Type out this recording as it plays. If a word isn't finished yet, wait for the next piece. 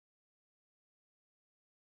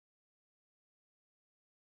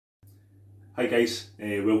Hi guys,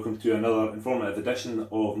 welcome to another informative edition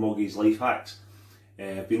of Moggys Life Hacks.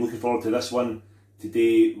 I've been looking forward to this one.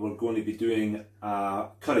 Today we're going to be doing a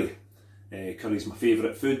curry. Curry's my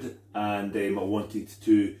favourite food, and I wanted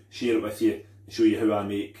to share it with you and show you how I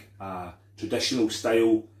make a traditional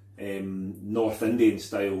style, North Indian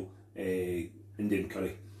style Indian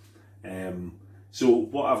curry. So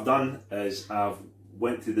what I've done is I've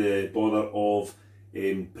went to the bother of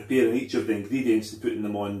preparing each of the ingredients and putting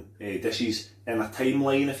them on dishes in a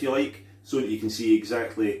timeline, if you like, so that you can see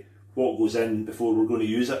exactly what goes in before we're going to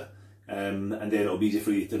use it, and then it'll be easy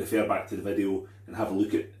for you to refer back to the video and have a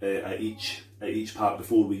look at each part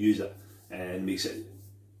before we use it, and makes it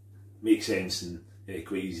make sense and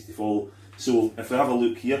quite easy to follow. So if we have a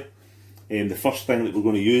look here, the first thing that we're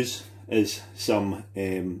going to use is some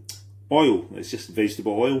oil. It's just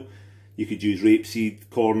vegetable oil. You could use rapeseed,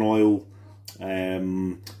 corn oil,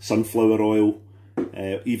 sunflower oil,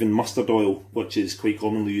 even mustard oil, which is quite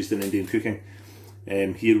commonly used in Indian cooking.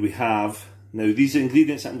 Here we have, now these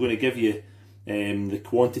ingredients that I'm going to give you, the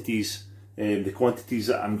quantities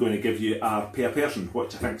that I'm going to give you are per person,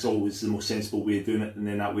 which I think is always the most sensible way of doing it, and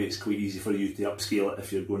then that way it's quite easy for you to upscale it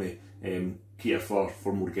if you're going to cater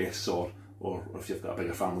for more guests, or if you've got a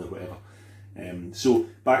bigger family or whatever. So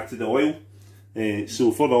back to the oil.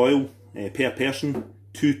 So for the oil, per person,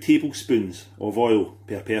 2 tablespoons of oil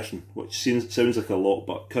per person, which sounds like a lot,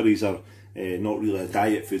 but curries are not really a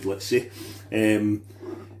diet food, let's say.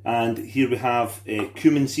 And here we have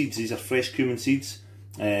cumin seeds. These are fresh cumin seeds,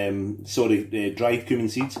 dried cumin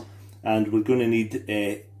seeds, and we're going to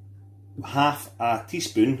need half a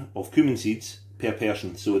teaspoon of cumin seeds per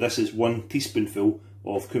person. So this is 1 teaspoonful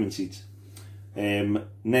of cumin seeds.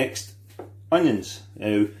 Next, onions.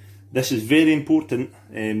 Now this is very important.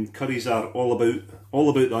 Curries are all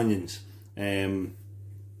about the onions. You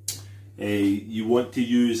want to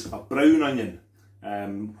use a brown onion,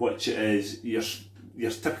 which is your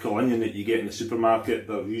typical onion that you get in the supermarket.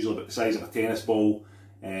 They're usually about the size of a tennis ball.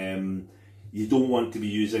 You don't want to be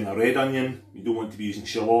using a red onion. You don't want to be using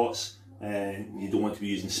shallots. You don't want to be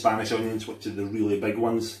using Spanish onions, which are the really big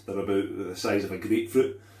ones. They're about the size of a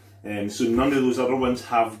grapefruit. So none of those other ones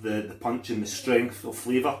have the punch and the strength of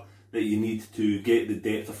flavour that you need to get the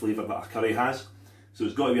depth of flavour that a curry has. So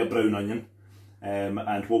it's got to be a brown onion,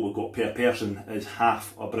 and what we've got per person is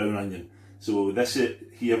half a brown onion. So this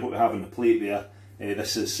here, what we have on the plate there,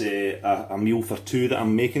 this is a meal for 2 that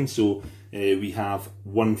I'm making. So we have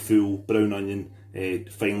 1 full brown onion,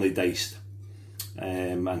 finely diced,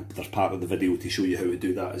 and there's part of the video to show you how to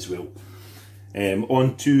do that as well.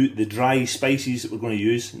 On to the dry spices that we're going to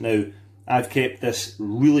use. Now I've kept this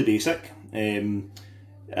really basic.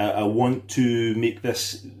 I want to make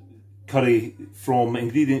this curry from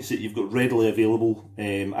ingredients that you've got readily available,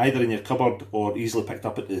 either in your cupboard or easily picked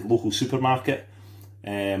up at the local supermarket,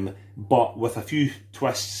 but with a few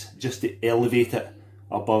twists just to elevate it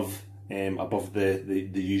above the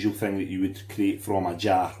usual thing that you would create from a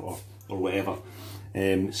jar or whatever.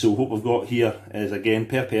 So what we've got here is, again,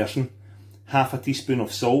 per person, half a teaspoon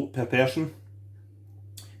of salt per person,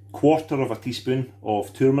 1/4 of a teaspoon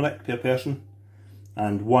of turmeric per person,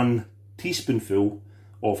 and 1 teaspoonful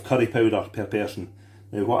of curry powder per person.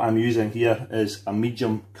 Now what I'm using here is a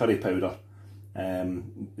medium curry powder.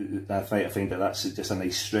 I find that that's just a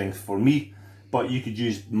nice strength for me, but you could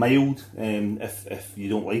use mild if you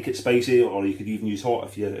don't like it spicy, or you could even use hot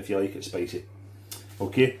if you like it spicy.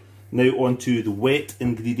 Okay, now on to the wet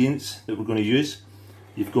ingredients that we're going to use.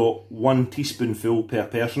 You've got 1 teaspoonful per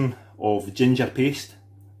person of ginger paste,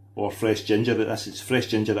 or fresh ginger. This is fresh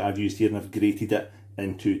ginger that I've used here, and I've grated it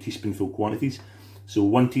into teaspoonful quantities. So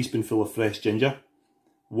 1 teaspoonful of fresh ginger,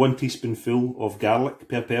 1 teaspoonful of garlic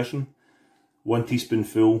per person, 1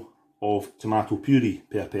 teaspoonful of tomato puree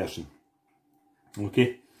per person.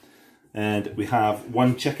 Okay, and we have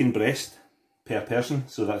 1 chicken breast per person,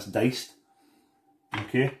 so that's diced.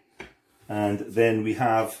 Okay, and then we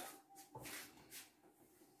have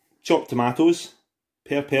chopped tomatoes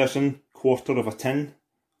per person, 1/4 of a tin,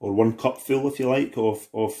 or 1 cupful if you like, of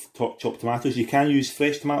chopped tomatoes. You can use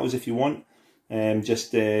fresh tomatoes if you want,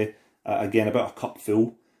 again about a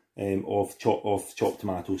cupful of chopped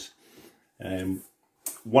tomatoes.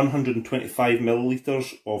 125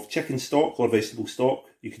 millilitres of chicken stock or vegetable stock.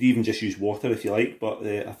 You could even just use water if you like, but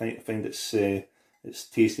I find it's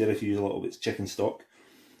tastier if you use a little bit of chicken stock.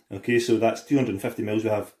 Okay, so that's 250 mils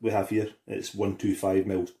we have here. It's 125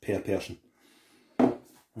 mils per person.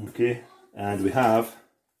 Okay, and we have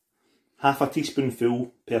half a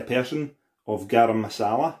teaspoonful per person of garam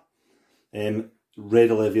masala,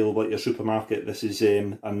 readily available at your supermarket. This is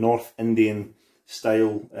a North Indian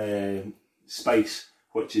style spice,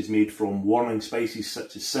 which is made from warming spices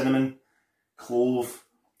such as cinnamon, clove,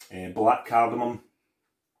 black cardamom,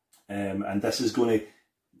 and this is going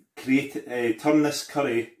to turn this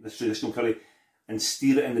curry, this traditional curry, and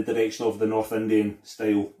steer it in the direction of the North Indian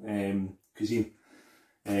style cuisine,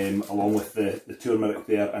 along with the turmeric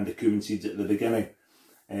there and the cumin seeds at the beginning.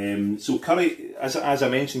 So curry, as I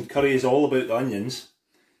mentioned, curry is all about the onions.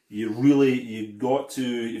 You've got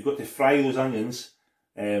to fry those onions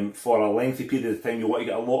for a lengthy period of time. You want to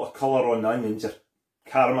get a lot of colour on the onions. You're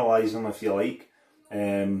caramelising them, if you like.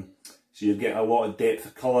 So you're getting a lot of depth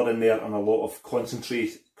of colour in there and a lot of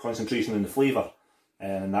concentration in the flavour.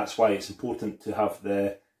 And that's why it's important to have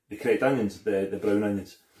the correct onions, the brown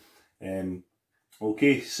onions.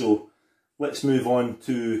 Okay, so let's move on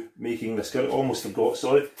to making this curry. Almost forgot,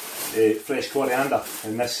 sorry. Fresh coriander,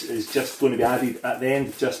 and this is just going to be added at the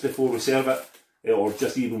end, just before we serve it, or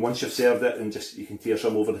just even once you've served it, and just you can tear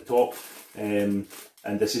some over the top. And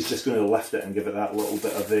this is just going to lift it and give it that little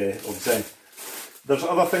bit of zing. There's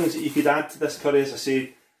other things that you could add to this curry, as I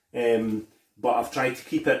say, but I've tried to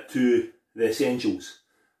keep it to the essentials.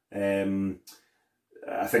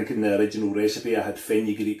 I think in the original recipe I had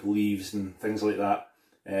fenugreek leaves and things like that.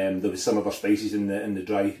 There was some other spices in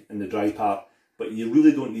the dry part, but you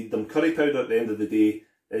really don't need them. Curry powder at the end of the day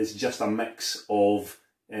is just a mix of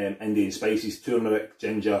Indian spices: turmeric,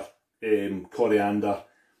 ginger, coriander,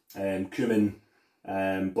 cumin,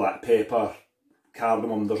 black pepper,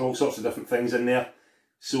 cardamom. There's all sorts of different things in there.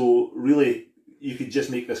 So really, you could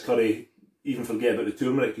just make this curry, even forget about the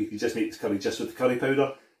turmeric, you could just make this curry just with the curry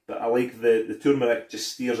powder. But I like the turmeric,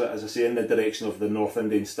 just steers it, as I say, in the direction of the North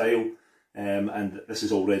Indian style. And this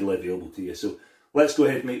is all readily available to you. So let's go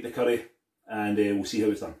ahead and make the curry, and we'll see how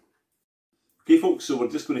it's done. Okay folks, so we're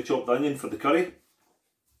just going to chop the onion for the curry.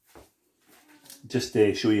 Just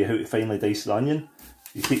to show you how to finely dice the onion.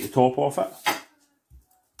 You take the top off it,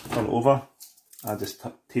 turn it over. I just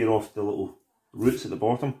tear off the little roots at the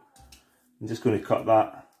bottom. I'm just going to cut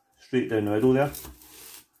that straight down the middle there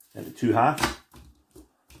into two halves,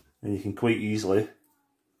 and you can quite easily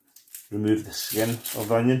remove the skin of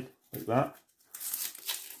the onion like that,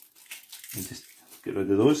 and just get rid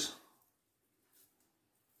of those.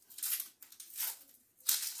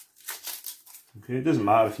 Okay, it doesn't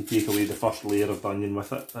matter if you take away the first layer of the onion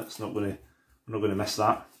with it. That's not going to, we're not going to miss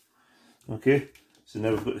that. Okay, so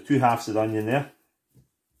now we've got the two halves of the onion there,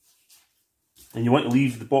 and you want to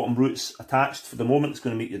leave the bottom roots attached for the moment. It's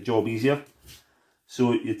going to make your job easier.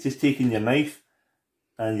 So you're just taking your knife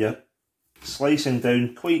and you're slicing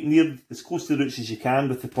down quite near, as close to the roots as you can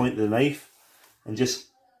with the point of the knife, and just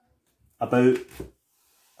about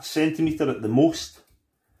a centimetre at the most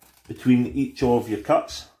between each of your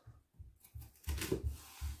cuts.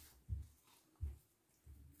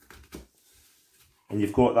 And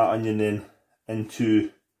you've got that onion then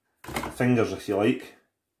into fingers, if you like.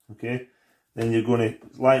 Okay, then you're going to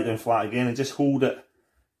lie it down flat again and just hold it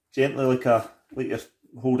gently, like you're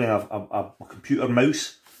holding a computer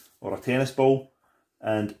mouse or a tennis ball.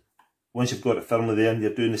 And once you've got it firmly there,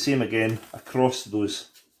 you're doing the same again across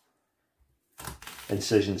those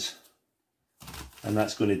incisions, and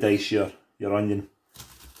that's going to dice your onion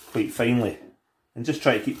quite finely. And just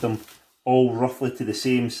try to keep them all roughly to the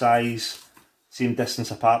same size, same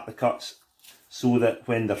distance apart, the cuts, so that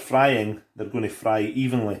when they're frying, they're going to fry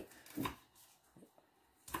evenly.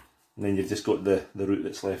 And then you've just got the root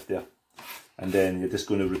that's left there. And then you're just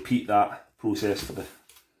going to repeat that process for the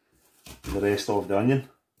rest of the onion.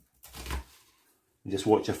 And just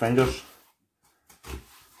watch your fingers.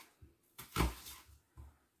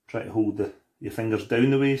 Try to hold your fingers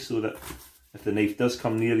down the way, so that if the knife does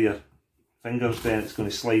come near your fingers, then it's going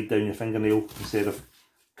to slide down your fingernail instead of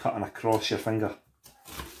cutting across your finger.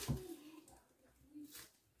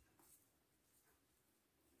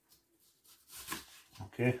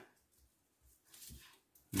 Okay,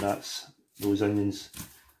 and that's those onions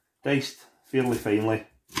diced fairly finely,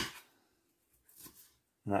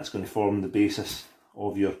 and that's going to form the basis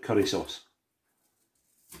of your curry sauce.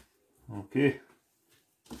 Okay,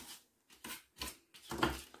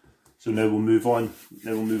 so now we'll move on.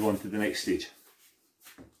 Now we'll move on to the next stage.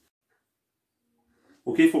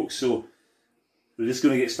 Okay, folks, so we're just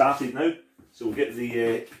going to get started now. So we'll get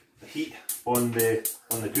the heat on the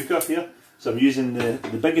cooker here. So I'm using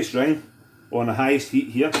the biggest ring on the highest heat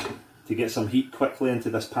here to get some heat quickly into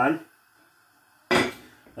this pan.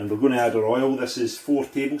 And we're going to add our oil. This is 4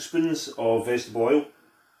 tablespoons of vegetable oil.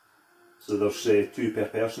 So there's 2 per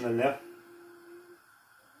person in there.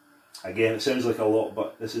 Again, it sounds like a lot,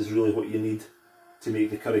 but this is really what you need to make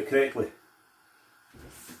the curry correctly.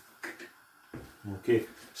 Okay,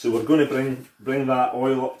 so we're going to bring that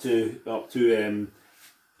oil up to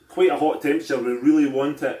quite a hot temperature. We really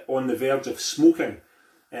want it on the verge of smoking,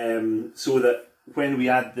 so that when we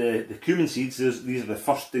add the cumin seeds, these are the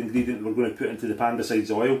first ingredient we're going to put into the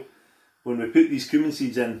Pandicides oil. When we put these cumin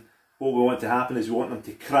seeds in, what we want to happen is we want them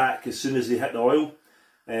to crack as soon as they hit the oil,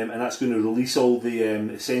 and that's going to release all the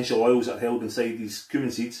essential oils that are held inside these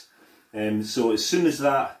cumin seeds. So as soon as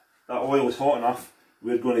that oil is hot enough,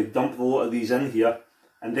 we're going to dump a lot of these in here,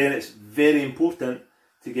 and then it's very important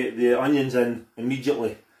to get the onions in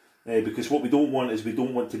immediately, because what we don't want is we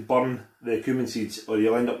don't want to burn the cumin seeds, or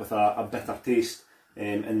you'll end up with a bitter taste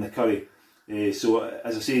in the curry. So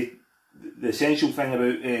as I say, the essential thing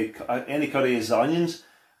about any curry is the onions,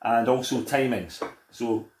 and also timings.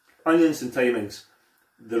 So onions and timings.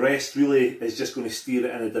 The rest really is just going to steer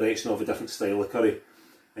it in a direction of a different style of curry.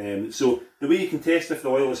 So the way you can test if the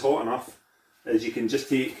oil is hot enough is you can just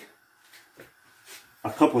take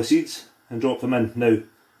a couple of seeds and drop them in. Now,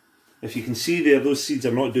 if you can see there, those seeds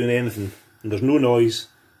are not doing anything, and there's no noise,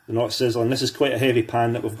 they're not sizzling. This is quite a heavy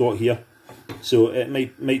pan that we've got here, so it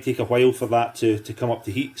might take a while for that to come up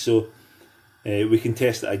to heat. So we can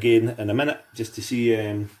test it again in a minute just to see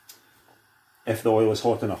if the oil is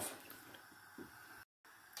hot enough.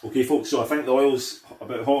 Okay folks, so I think the oil's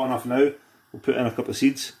about hot enough now. We'll put in a couple of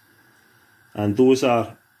seeds, and those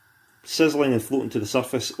are sizzling and floating to the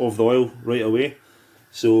surface of the oil right away.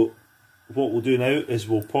 So what we'll do now is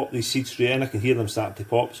we'll pop these seeds straight in. I can hear them starting to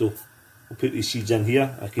pop, so we'll put these seeds in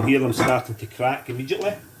here. I can hear them starting to crack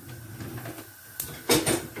immediately.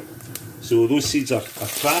 So those seeds are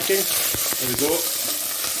cracking. There we go.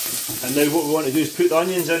 And now what we want to do is put the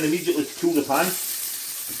onions in immediately to cool the pan.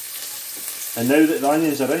 And now that the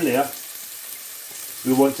onions are in there,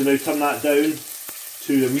 we want to now turn that down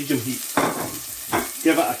to a medium heat.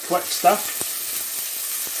 Give it a quick stir,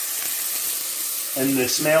 and the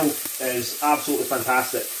smell is absolutely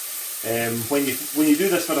fantastic. When you do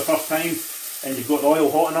this for the first time and you've got the oil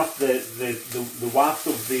hot enough, the waft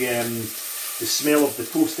of the smell of the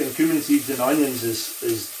toasting cumin seeds and onions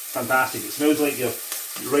is fantastic. It smells like you're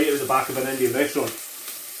right out the back of an Indian restaurant.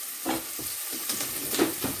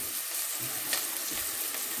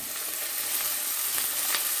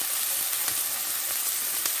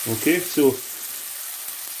 Okay, so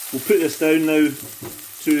we'll put this down now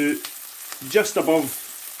to just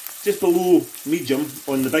below medium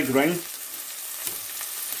on the big ring.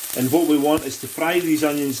 And what we want is to fry these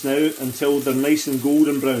onions now until they're nice and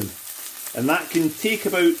golden brown. And that can take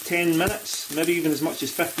about 10 minutes, maybe even as much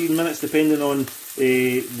as 15 minutes, depending on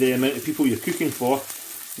the amount of people you're cooking for.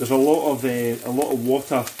 There's a lot of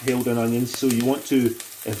water held in onions, so you want to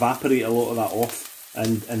evaporate a lot of that off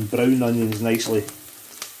and brown onions nicely.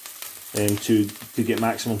 To get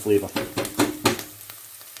maximum flavour.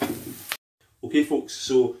 Okay folks,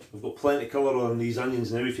 so we've got plenty of colour on these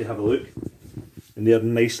onions now if you have a look, and they're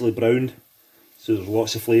nicely browned, so there's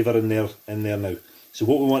lots of flavour in there now. So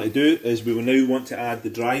what we want to do is we will now want to add the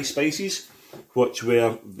dry spices, which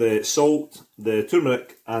were the salt, the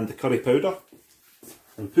turmeric and the curry powder,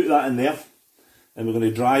 and put that in there, and we're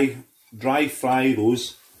going to dry fry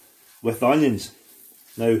those with the onions.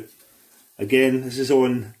 Now again, this is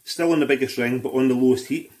still on the biggest ring, but on the lowest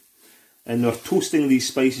heat. And we're toasting these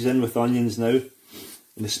spices in with the onions now.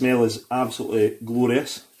 And the smell is absolutely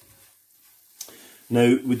glorious.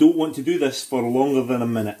 Now, we don't want to do this for longer than a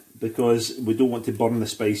minute, because we don't want to burn the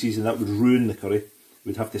spices, and that would ruin the curry.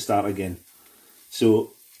 We'd have to start again.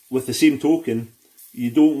 So, with the same token, you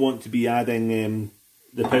don't want to be adding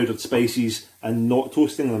the powdered spices and not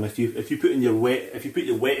toasting them. If you put your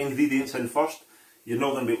wet ingredients in first, you're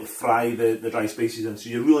not going to be able to fry the dry spices in. So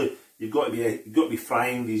you've got to be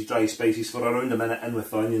frying these dry spices for around a minute in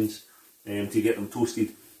with the onions to get them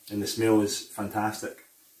toasted, and the smell is fantastic.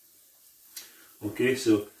 Okay,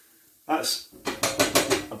 so that's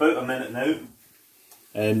about a minute now.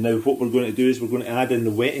 And now what we're going to do is we're going to add in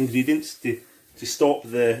the wet ingredients to stop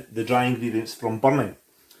the dry ingredients from burning.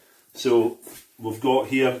 So we've got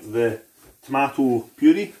here the tomato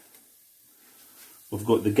puree, we've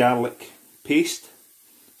got the garlic paste.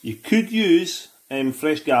 You could use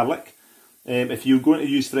fresh garlic. If you're going to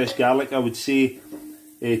use fresh garlic, I would say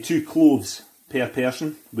 2 cloves per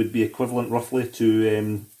person would be equivalent roughly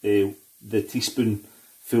to the teaspoon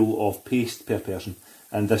full of paste per person.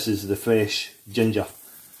 And this is the fresh ginger,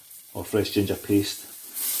 or fresh ginger paste.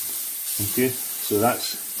 Okay, so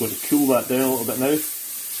that's going to cool that down a little bit now.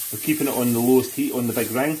 We're keeping it on the lowest heat on the big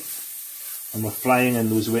ring, and we're frying in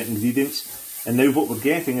those wet ingredients. And now what we're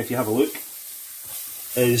getting, if you have a look,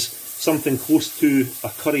 is something close to a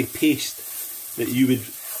curry paste that you would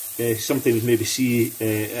sometimes maybe see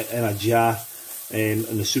in a jar in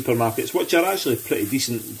the supermarkets, which are actually pretty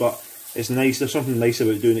decent, but it's nice. There's something nice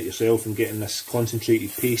about doing it yourself and getting this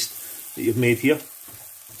concentrated paste that you've made here.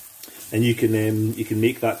 And you can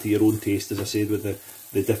make that to your own taste, as I said, with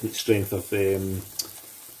the different strength of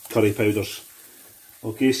curry powders.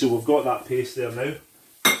 Okay, so we've got that paste there now,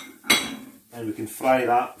 and we can fry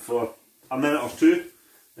that for a minute or two.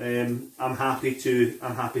 I'm happy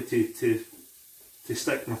to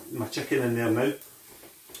stick my chicken in there now.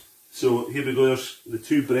 So here we go. There's the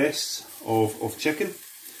 2 breasts of chicken.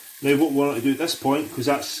 Now what we want to do at this point, because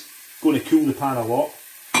that's going to cool the pan a lot,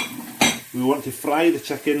 we want to fry the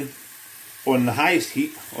chicken on the highest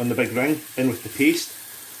heat on the big ring in with the paste,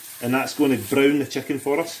 and that's going to brown the chicken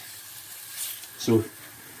for us. So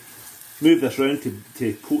move this round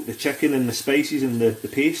to coat the chicken in the spices and the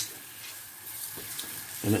paste,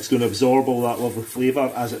 and it's going to absorb all that lovely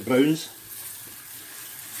flavour as it browns,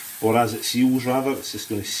 or as it seals rather. It's just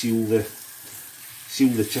going to seal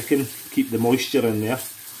the chicken, keep the moisture in there,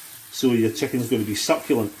 so your chicken's going to be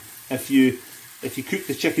succulent. If you cook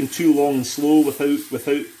the chicken too long and slow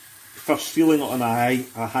without first feeling it on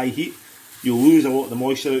a high heat, you'll lose a lot of the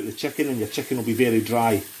moisture out of the chicken, and your chicken will be very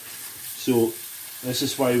dry. So this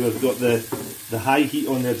is why we've got the high heat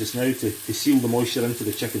on there just now, to seal the moisture into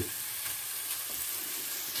the chicken.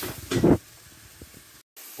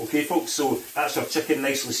 Okay folks, so that's our chicken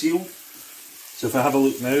nicely sealed. So if I have a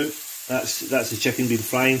look now, that's the chicken been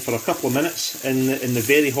frying for a couple of minutes in the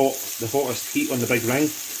very hot, the hottest heat on the big ring.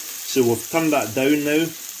 So we've turned that down now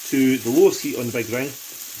to the lowest heat on the big ring.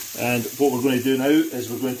 And what we're going to do now is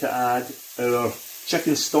we're going to add our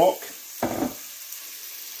chicken stock.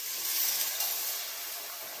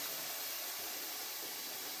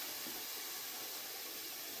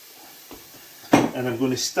 And I'm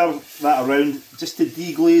going to stir that around just to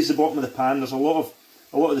deglaze the bottom of the pan. There's a lot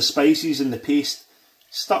of the spices and the paste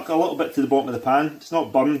stuck a little bit to the bottom of the pan. It's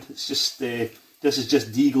not burned. It's just this is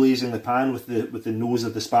just deglazing the pan with the nose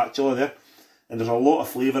of the spatula there. And there's a lot of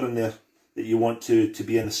flavour in there that you want to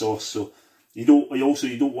be in the sauce. So you don't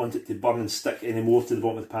want it to burn and stick any more to the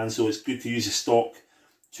bottom of the pan. So it's good to use the stock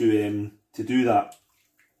to do that.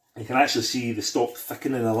 You can actually see the stock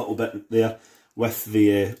thickening a little bit there with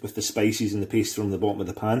the spices and the paste from the bottom of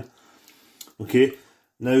the pan. Okay,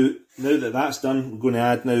 now that that's done, we're going to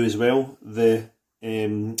add now as well the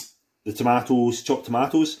tomatoes, chopped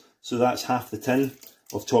tomatoes. So that's half the tin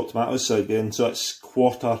of chopped tomatoes. So again, so it's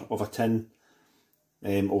 1/4 of a tin,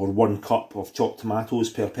 or 1 cup of chopped tomatoes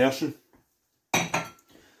per person.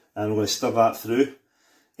 And we're going to stir that through.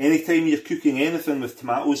 Anytime you're cooking anything with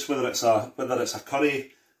tomatoes, whether it's a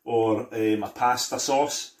curry or a pasta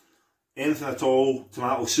sauce, anything at all,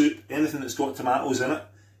 tomato soup, anything that's got tomatoes in it,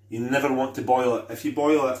 you never want to boil it. If you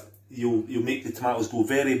boil it, you'll make the tomatoes go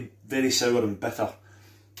very, very sour and bitter.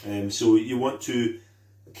 So you want to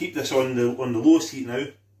keep this on the lowest heat now,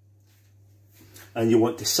 and you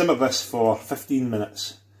want to simmer this for 15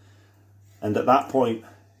 minutes. And at that point,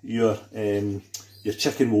 your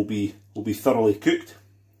chicken will be thoroughly cooked.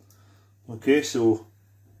 Okay, so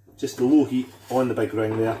just the low heat on the big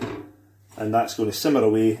ring there, and that's going to simmer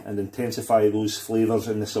away and intensify those flavours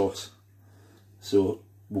in the sauce. So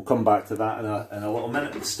we'll come back to that in a little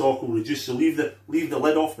minute. The stock will reduce, so leave the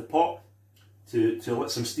lid off the pot to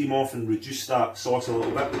let some steam off and reduce that sauce a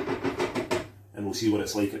little bit, and we'll see what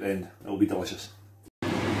it's like at the end. It'll be delicious.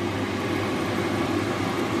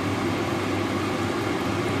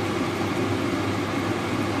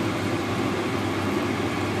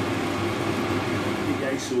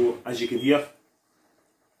 So as you can hear,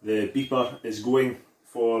 the beeper is going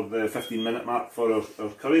for the 15-minute mark for our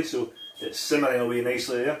curry, so it's simmering away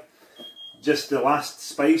nicely there. Just the last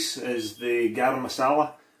spice is the garam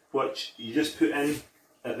masala, which you just put in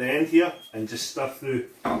at the end here and just stir through.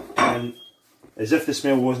 And as if the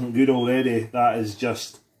smell wasn't good already, that is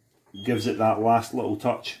just gives it that last little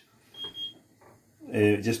touch.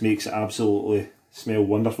 It just makes it absolutely smell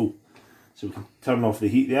wonderful. So we can turn off the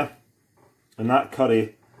heat there. And that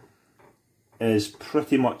curry is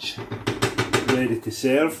pretty much ready to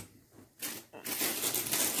serve.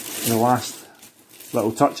 And the last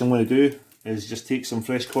little touch I'm going to do is just take some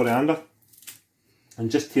fresh coriander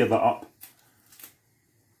and just tear that up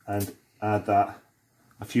and add that,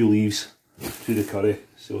 a few leaves to the curry.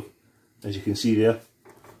 So as you can see there,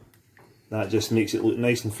 that just makes it look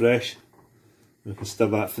nice and fresh. We can stir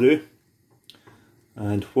that through.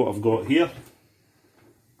 And what I've got here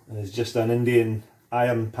is just an Indian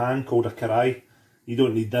iron pan called a karai. You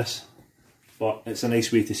don't need this, but it's a nice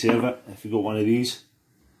way to serve it if you've got one of these.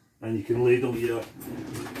 And you can ladle your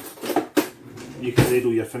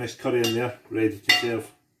finished curry in there, ready to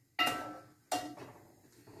serve.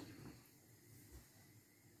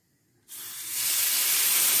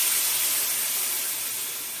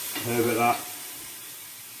 How about that?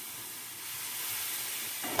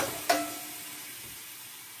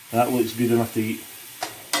 That looks good enough to eat.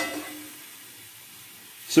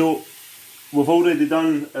 So we've already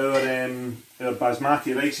done our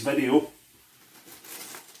basmati rice video.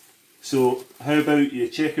 So how about you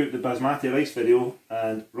check out the basmati rice video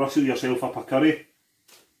and rustle yourself up a curry.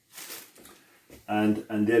 And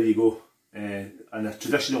there you go. And a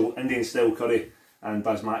traditional Indian style curry and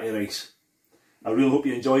basmati rice. I really hope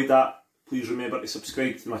you enjoyed that. Please remember to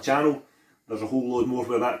subscribe to my channel. There's a whole load more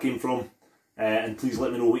where that came from. And please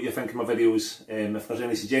let me know what you think of my videos. If there's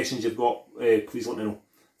any suggestions you've got, please let me know.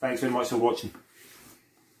 Thanks very much for watching.